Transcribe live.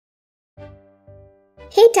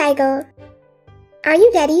Hey Tiger! Are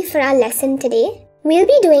you ready for our lesson today? We'll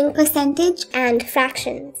be doing percentage and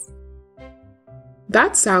fractions.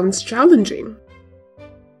 That sounds challenging.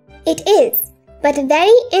 It is, but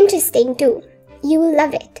very interesting too. You'll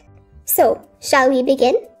love it. So, shall we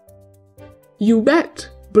begin? You bet.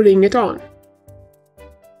 Bring it on.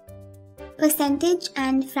 Percentage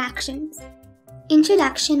and fractions.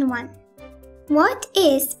 Introduction 1. What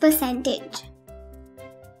is percentage?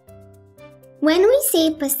 When we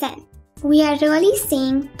say percent, we are really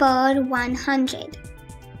saying per 100.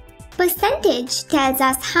 Percentage tells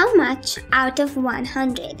us how much out of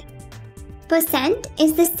 100. Percent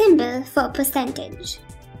is the symbol for percentage.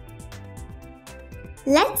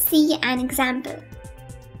 Let's see an example.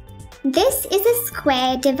 This is a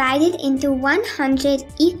square divided into 100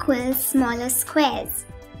 equal smaller squares.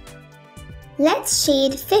 Let's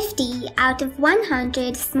shade 50 out of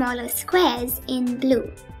 100 smaller squares in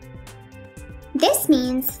blue. This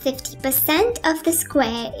means 50% of the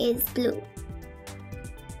square is blue.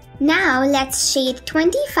 Now let's shade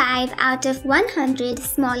 25 out of 100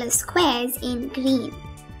 smaller squares in green.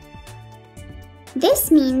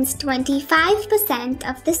 This means 25%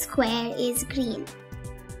 of the square is green.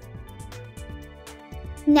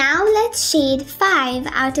 Now let's shade 5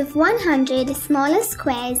 out of 100 smaller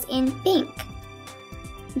squares in pink.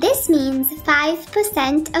 This means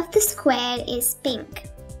 5% of the square is pink.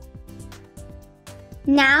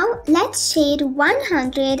 Now let's shade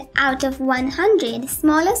 100 out of 100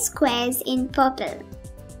 smaller squares in purple.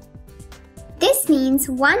 This means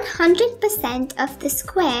 100% of the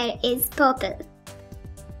square is purple.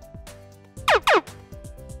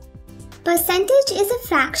 Percentage is a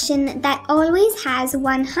fraction that always has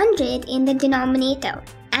 100 in the denominator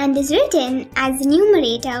and is written as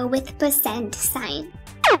numerator with percent sign.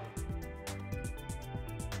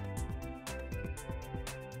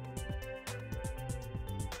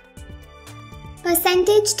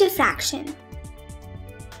 Percentage to fraction.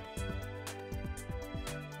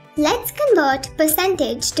 Let's convert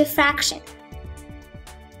percentage to fraction.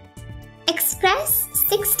 Express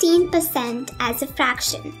 16% as a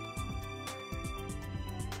fraction.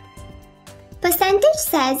 Percentage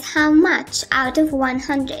says how much out of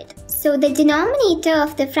 100, so the denominator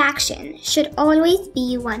of the fraction should always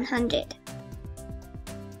be 100.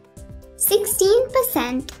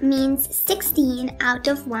 16% means 16 out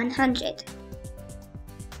of 100.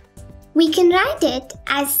 We can write it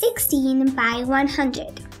as 16 by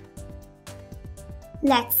 100.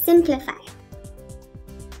 Let's simplify.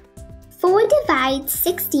 4 divides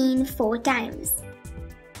 16 4 times.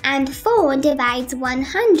 And 4 divides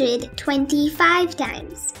 100 25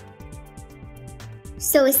 times.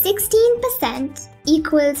 So 16%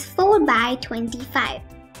 equals 4 by 25.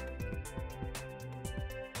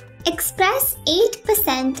 Express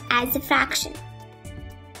 8% as a fraction.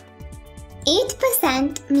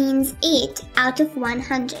 8% means 8 out of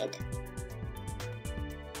 100.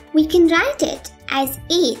 We can write it as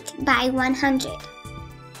 8 by 100.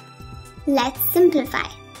 Let's simplify.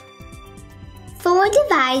 4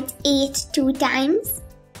 divides 8 2 times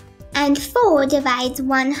and 4 divides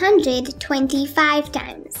 100 25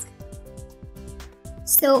 times.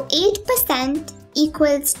 So 8%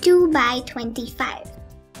 equals 2 by 25.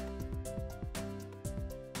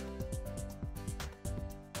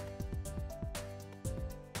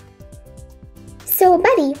 So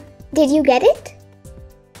buddy, did you get it?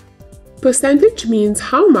 Percentage means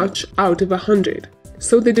how much out of 100,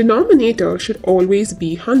 so the denominator should always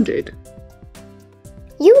be 100.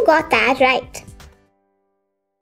 You got that right.